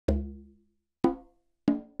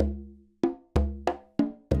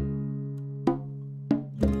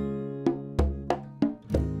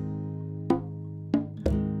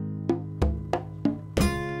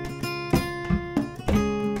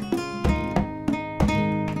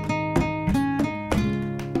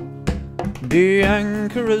The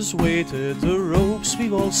anchor is weighted, the ropes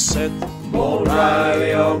we've all set.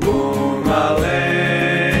 O'Reilly, oh boom,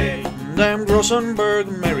 alley. Them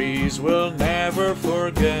Großhenburg Marys we'll never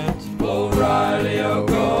forget. O'Reilly, oh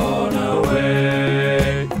gone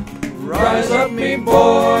away. Rise up, me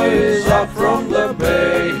boys, up from the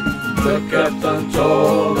bay. The captain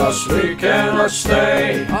told us we cannot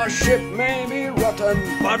stay. Our ship may be rotten,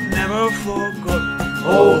 but never forgotten.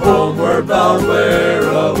 Oh, homeward bound, we're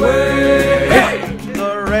away. Hey!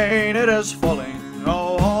 The rain it is falling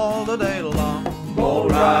all the day long.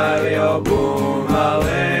 O'Reilly, oh boom,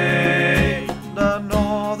 alley. The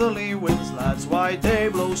northerly winds, lads, why they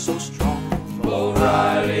blow so strong.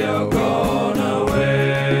 O'Reilly, oh gone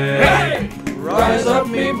away. Hey! Rise up,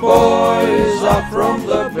 me boys, up from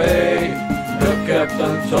the bay. The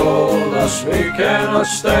captain told us we cannot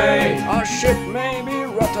stay. our ship may be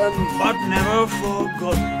rotten, But never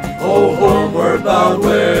forgotten. Oh, homeward bound,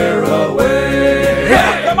 we're away.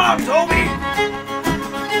 Hey! Come on, Toby!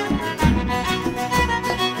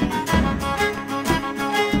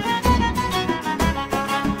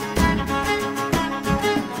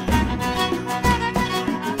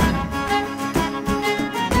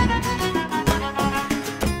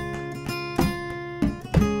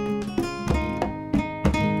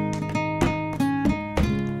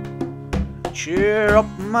 Cheer up,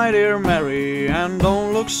 my dear Mary, and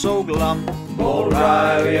don't look so glum.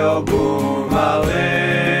 O'Reilly, oh boom,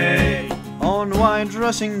 alley. On white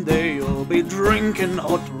dressing day you'll be drinking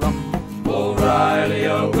hot rum. O'Reilly,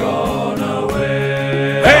 oh gone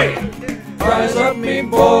away. Hey! Rise up, me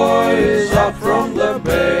boys, up from the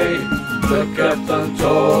bay. The captain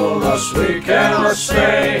told us we cannot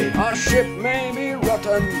stay. our ship may be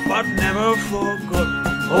rotten, But never forgotten.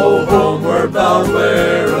 Oh, homeward bound,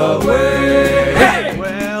 we're away. Hey!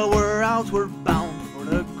 Well, we're outward bound for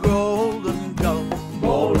the Golden Gulf.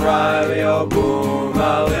 O'Reilly, oh boom,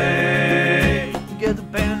 alley. Get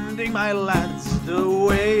bending, my lads, the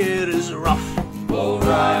way it is rough.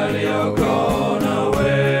 O'Reilly, oh gone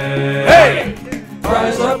away. Hey!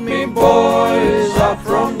 Rise up, me boys, up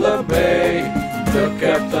from the bay. The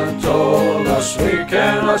captain told us we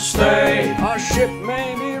cannot stay. our ship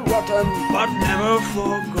may be rotten, But never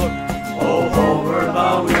forgotten. Oh, homeward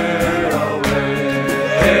bound, we're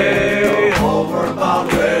away. Oh, homeward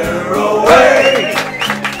bound, we're away.